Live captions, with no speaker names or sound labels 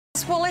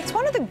Well, it's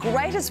one of the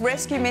greatest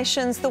rescue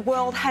missions the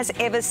world has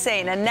ever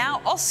seen. And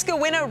now Oscar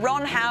winner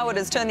Ron Howard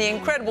has turned the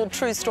incredible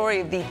true story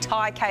of the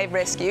Thai cave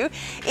rescue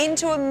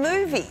into a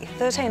movie.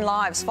 13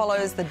 Lives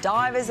follows the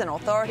divers and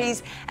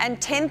authorities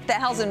and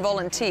 10,000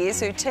 volunteers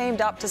who teamed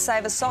up to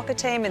save a soccer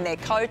team and their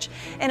coach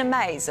in a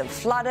maze of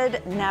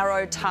flooded,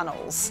 narrow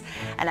tunnels.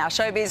 And our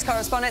showbiz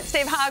correspondent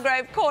Steve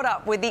Hargrave caught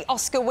up with the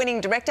Oscar-winning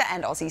director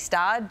and Aussie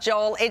star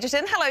Joel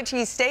Edgerton. Hello to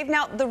you, Steve.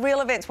 Now, the real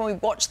events when we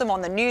watched them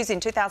on the news in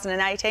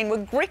 2018 were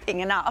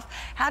gripping enough.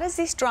 How does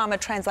this drama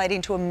translate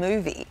into a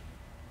movie?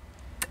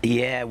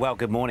 Yeah, well,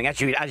 good morning. As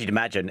you'd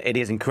imagine, it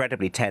is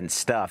incredibly tense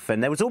stuff.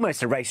 And there was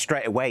almost a race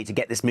straight away to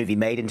get this movie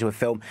made into a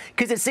film,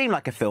 because it seemed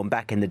like a film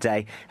back in the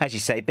day. As you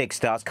say, big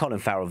stars, Colin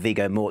Farrell,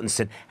 Viggo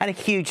Mortensen, and a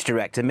huge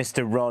director,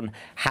 Mr. Ron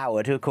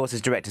Howard, who, of course,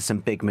 has directed some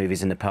big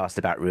movies in the past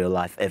about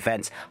real-life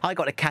events. I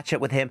got to catch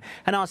up with him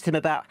and asked him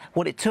about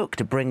what it took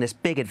to bring this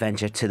big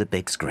adventure to the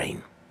big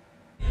screen.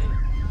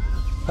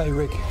 Hey,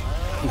 Rick,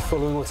 you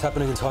following what's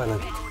happening in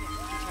Thailand?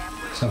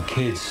 Some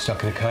kids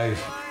stuck in a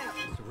cave.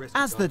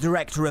 As the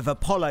director of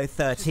Apollo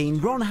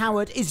 13, Ron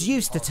Howard is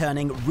used to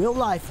turning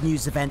real-life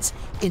news events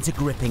into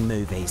gripping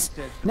movies.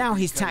 Now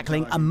he's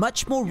tackling a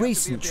much more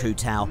recent true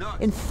tale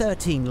in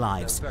 13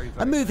 Lives,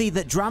 a movie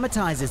that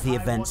dramatises the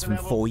events from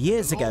 4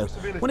 years ago,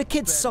 when a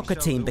kids' soccer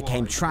team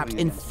became trapped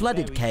in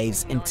flooded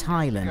caves in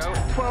Thailand.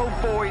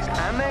 12 boys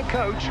and their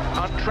coach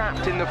are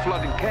trapped in the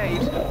flooded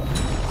caves.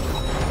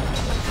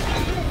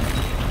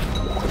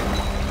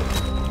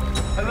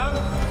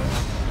 Hello?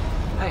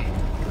 Hey,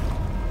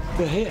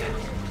 they're here.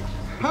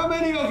 How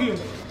many of you?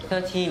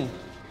 13.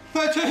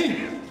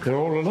 13? They're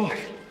all alive.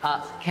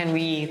 Can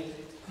we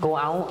go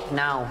out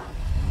now?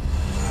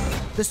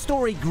 The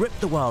story gripped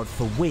the world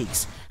for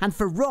weeks, and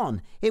for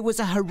Ron, it was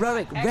a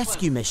heroic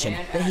rescue mission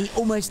that he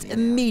almost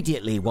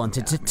immediately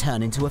wanted to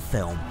turn into a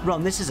film.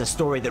 Ron, this is a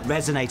story that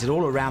resonated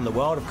all around the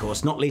world, of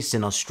course, not least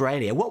in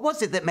Australia. What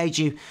was it that made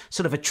you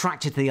sort of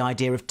attracted to the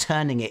idea of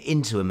turning it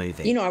into a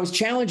movie? You know, I was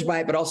challenged by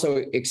it, but also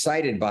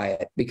excited by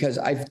it, because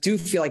I do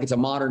feel like it's a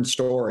modern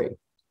story.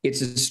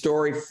 It's a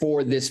story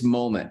for this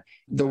moment.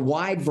 The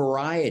wide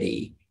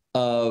variety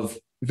of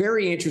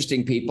very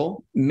interesting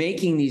people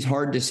making these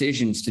hard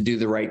decisions to do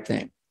the right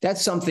thing.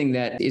 That's something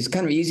that is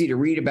kind of easy to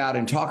read about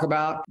and talk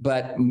about,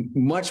 but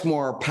much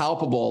more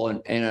palpable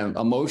and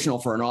emotional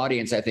for an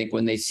audience, I think,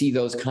 when they see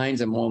those kinds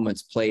of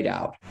moments played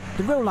out.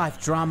 The real-life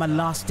drama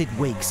lasted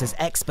weeks as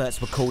experts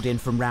were called in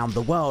from around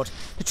the world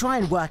to try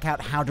and work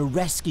out how to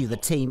rescue the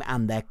team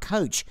and their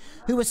coach,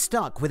 who were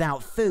stuck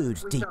without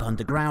food deep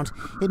underground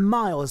in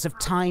miles of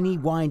tiny,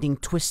 winding,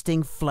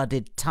 twisting,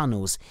 flooded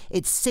tunnels.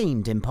 It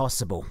seemed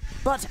impossible.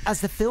 But as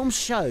the film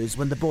shows,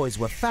 when the boys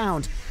were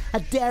found, a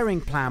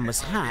daring plan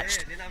was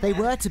hatched. They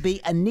were to be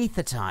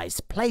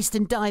anaesthetised, placed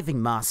in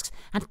diving masks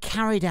and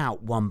carried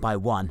out one by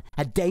one.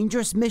 A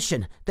dangerous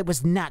mission that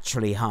was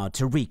naturally hard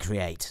to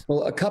recreate.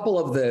 Well, a couple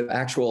of the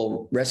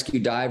actual rescue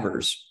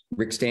divers,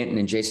 Rick Stanton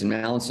and Jason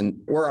Mallinson,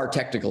 were our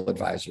technical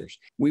advisors.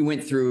 We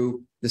went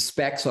through the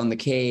specs on the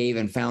cave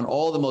and found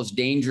all the most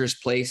dangerous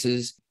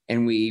places,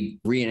 and we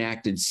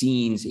reenacted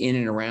scenes in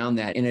and around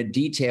that in a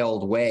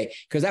detailed way,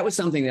 because that was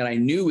something that I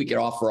knew we could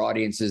offer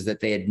audiences that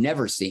they had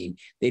never seen.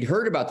 They'd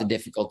heard about the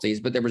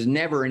difficulties, but there was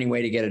never any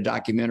way to get a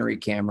documentary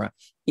camera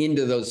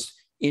into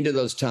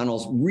those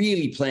tunnels,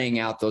 really playing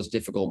out those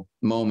difficult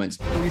moments.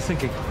 What are you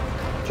thinking?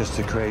 Just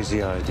a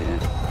crazy idea.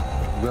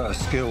 You've got a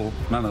skill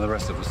none of the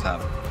rest of us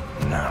have.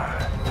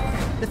 No.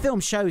 The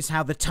film shows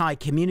how the Thai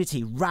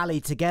community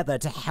rallied together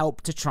to help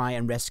to try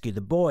and rescue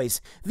the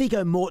boys.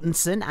 Viggo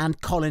Mortensen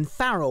and Colin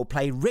Farrell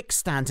play Rick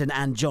Stanton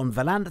and John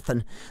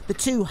Valanthan, the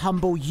two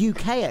humble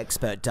UK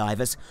expert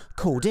divers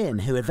called in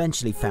who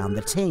eventually found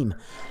the team,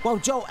 while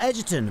Joel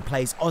Edgerton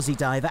plays Aussie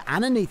diver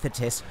and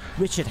anaesthetist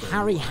Richard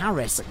Harry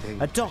Harris,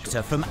 a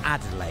doctor from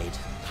Adelaide.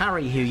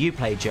 Harry, who you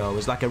play, Joel,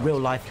 is like a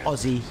real-life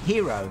Aussie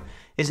hero,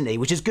 isn't he?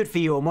 Which is good for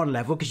you on one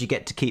level because you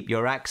get to keep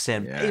your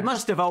accent. Yeah. It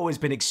must have always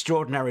been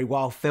extraordinary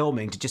while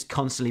filming to just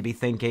constantly be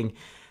thinking,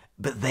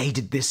 but they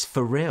did this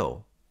for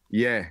real.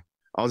 Yeah.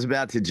 I was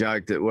about to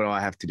joke that what I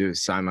have to do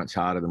is so much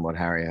harder than what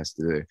Harry has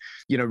to do.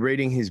 You know,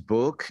 reading his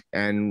book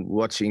and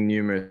watching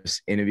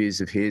numerous interviews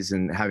of his,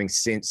 and having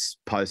since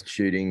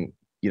post-shooting,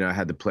 you know,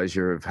 had the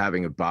pleasure of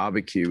having a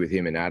barbecue with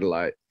him in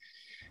Adelaide.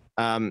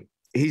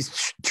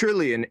 He's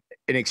truly an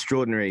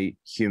extraordinary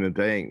human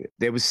being.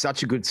 There was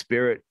such a good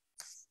spirit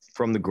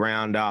from the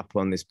ground up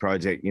on this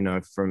project, you know,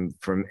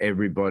 from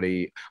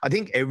everybody. I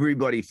think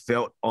everybody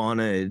felt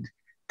honoured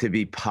to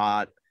be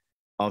part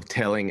of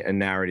telling a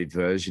narrative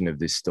version of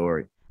this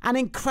story. An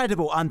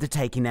incredible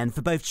undertaking then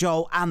for both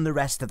Joel and the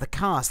rest of the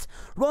cast.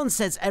 Ron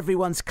says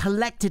everyone's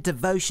collective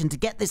devotion to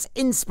get this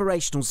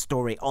inspirational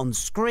story on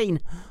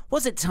screen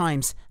was at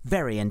times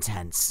very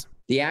intense.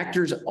 The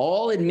actors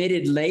all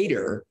admitted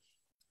later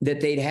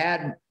that they'd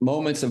had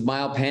moments of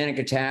mild panic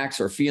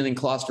attacks or feeling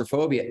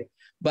claustrophobia,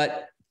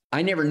 but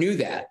I never knew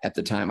that at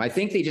the time. I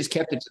think they just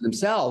kept it to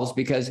themselves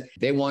because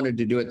they wanted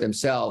to do it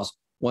themselves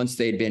once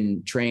they'd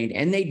been trained,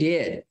 and they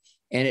did.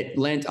 And it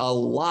lent a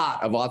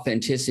lot of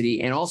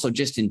authenticity and also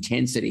just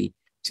intensity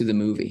to the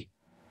movie.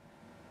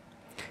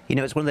 You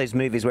know, it's one of those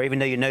movies where even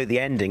though you know the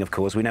ending, of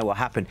course, we know what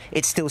happened,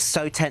 it's still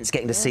so tense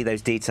getting to see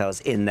those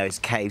details in those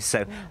caves.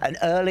 So an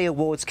early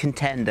awards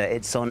contender.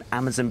 It's on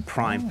Amazon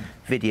Prime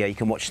Video. You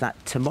can watch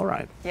that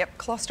tomorrow. Yep,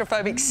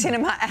 claustrophobic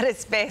cinema at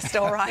its best.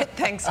 All right,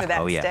 thanks for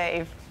that,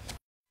 Steve.